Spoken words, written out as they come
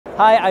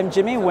Hi, I'm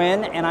Jimmy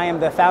Nguyen, and I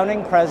am the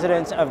founding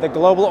president of the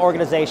global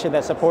organization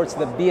that supports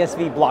the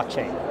BSV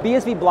Blockchain.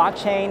 BSV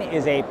Blockchain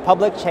is a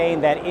public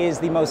chain that is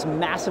the most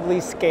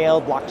massively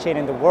scaled blockchain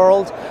in the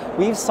world.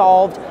 We've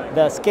solved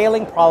the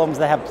scaling problems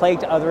that have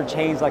plagued other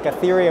chains like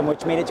Ethereum,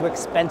 which made it too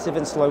expensive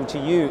and slow to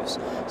use.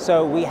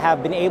 So we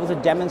have been able to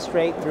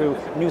demonstrate through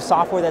new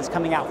software that's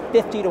coming out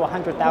 50 to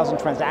 100,000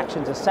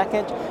 transactions a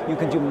second. You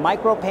can do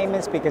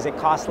micropayments because it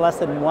costs less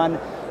than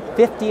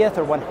 1/50th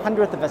or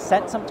 100th of a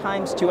cent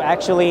sometimes to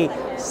actually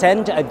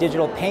send a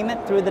digital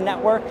payment through the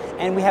network.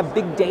 And we have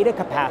big data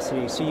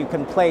capacity, so you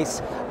can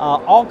place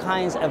all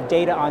kinds of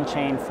data on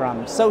chain,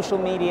 from social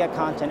media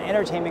content,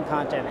 entertainment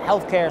content,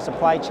 healthcare,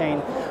 supply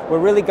chain. We're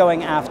really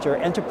going after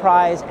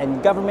enterprise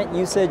and government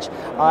usage,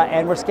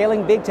 and we're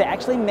scaling big to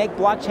actually make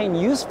blockchain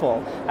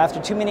useful. After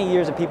too many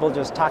years of people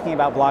just talking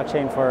about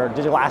blockchain for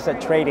digital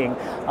asset trading,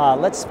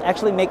 let's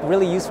actually make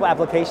really useful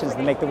applications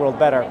to make the world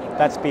better.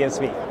 That's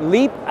BSV.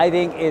 Leap, I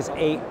think, is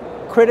a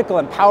critical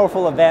and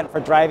powerful event for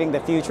driving the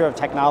future of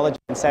technology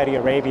in Saudi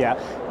Arabia.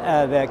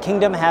 The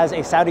kingdom has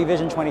a Saudi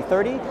Vision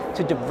 2030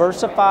 to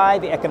diversify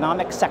the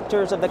economic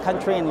sectors of the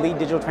country and lead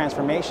digital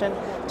transformation.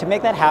 To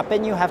make that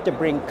happen, you have to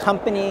bring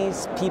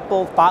companies,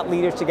 people, thought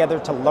leaders together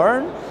to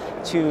learn,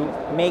 to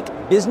make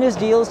business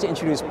deals, to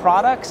introduce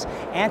products,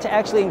 and to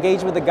actually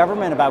engage with the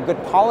government about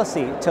good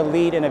policy to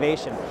lead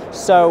innovation.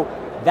 So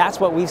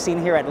that's what we've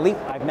seen here at Leap.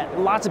 I've met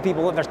lots of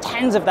people, there's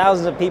tens of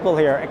thousands of people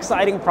here,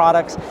 exciting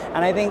products,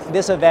 and I think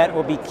this event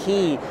will be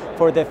key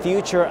for the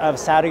future of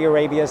Saudi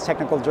Arabia's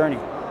technical journey.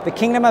 The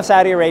Kingdom of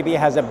Saudi Arabia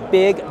has a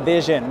big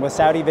vision with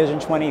Saudi Vision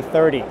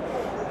 2030.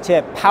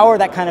 To power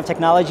that kind of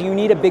technology, you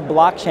need a big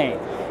blockchain.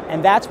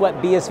 And that's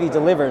what BSV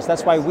delivers.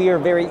 That's why we are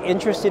very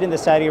interested in the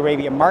Saudi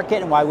Arabia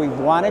market and why we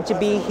wanted to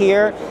be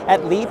here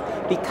at Leap,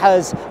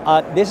 because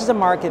this is a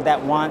market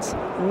that wants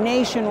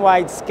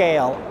nationwide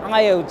scale,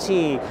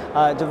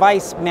 IoT,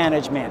 device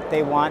management.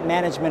 They want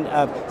management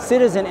of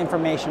citizen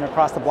information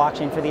across the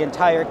blockchain for the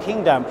entire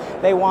kingdom.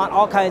 They want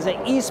all kinds of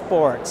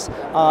esports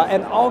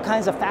and all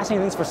kinds of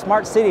fascinating things for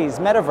smart cities,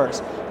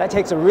 metaverse. That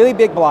takes a really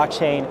big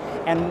blockchain,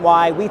 and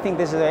why we think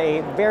this is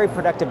a very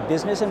productive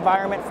business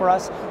environment for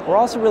us. We're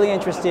also really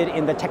interested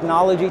in the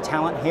technology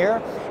talent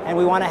here, and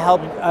we want to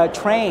help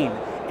train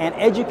and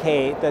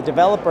educate the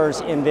developers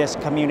in this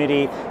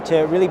community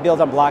to really build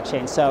on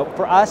blockchain. So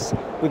for us,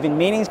 we've been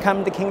meaning to come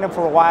to the kingdom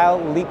for a while.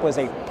 Leap was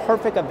a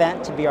perfect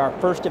event to be our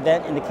first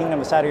event in the Kingdom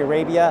of Saudi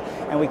Arabia,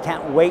 and we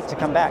can't wait to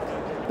come back.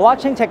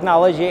 Blockchain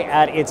technology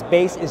at its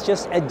base is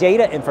just a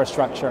data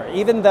infrastructure.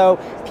 Even though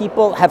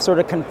people have sort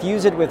of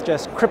confused it with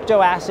just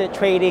crypto asset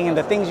trading and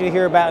the things you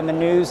hear about in the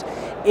news,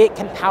 it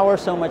can power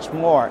so much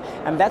more.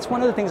 And that's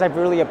one of the things I've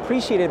really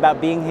appreciated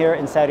about being here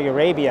in Saudi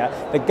Arabia.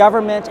 The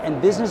government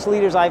and business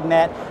leaders I've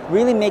met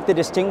really make the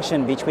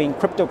distinction between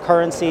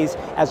cryptocurrencies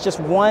as just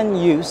one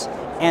use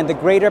and the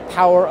greater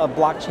power of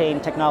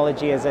blockchain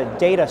technology as a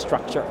data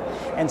structure.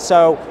 And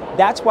so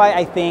that's why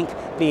I think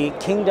the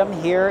kingdom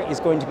here is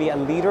going to be a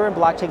leader in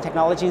blockchain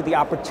technology. The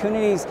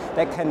opportunities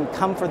that can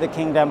come for the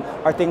kingdom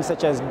are things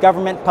such as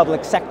government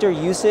public sector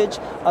usage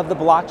of the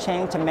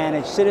blockchain to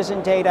manage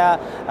citizen data,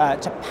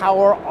 to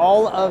power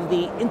all of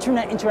the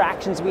internet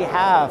interactions we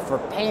have for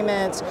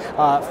payments,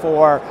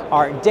 for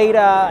our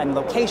data and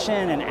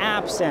location and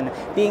apps, and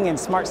being in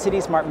smart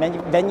cities, smart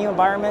venue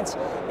environments.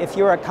 If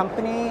you're a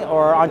company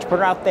or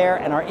entrepreneur out there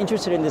and are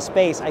interested in this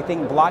space, I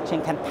think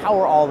blockchain can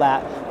power all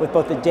that with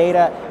both the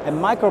data and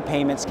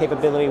micropayments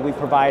capability we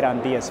provide on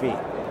BSV.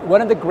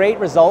 One of the great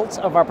results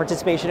of our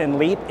participation in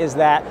Leap is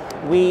that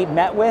we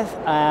met with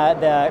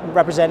the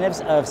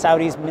representatives of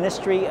Saudi's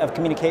Ministry of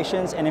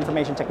Communications and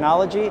Information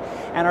Technology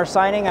and are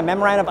signing a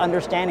memorandum of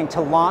understanding to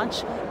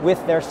launch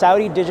with their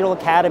Saudi Digital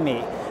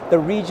Academy, the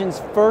region's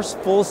first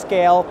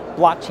full-scale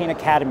blockchain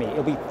academy.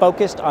 It'll be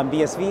focused on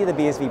BSV, the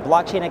BSV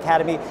Blockchain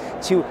Academy,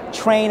 to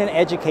train and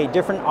educate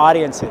different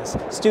audiences,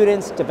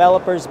 students,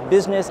 developers,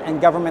 business, and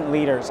government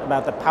leaders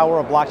about the power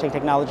of blockchain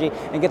technology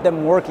and get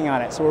them working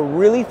on it. So we're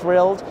really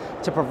thrilled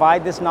to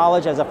provide this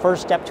knowledge as a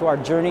first step to our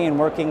journey in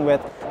working with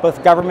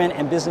both government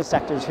and business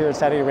sectors here in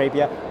Saudi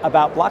Arabia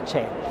about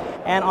blockchain.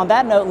 And on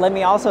that note, let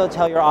me also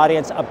tell your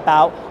audience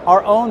about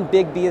our own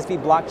big BSV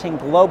Blockchain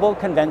Global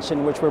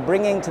Convention, which we're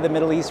bringing to the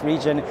Middle East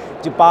region,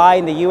 Dubai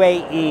and the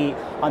UAE,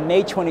 on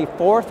May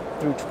 24th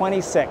through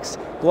 26th.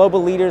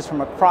 Global leaders from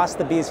across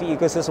the BSV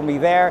ecosystem will be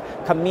there.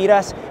 Come meet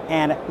us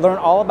and learn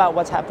all about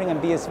what's happening in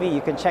BSV.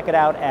 You can check it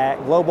out at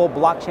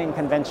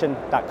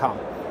globalblockchainconvention.com.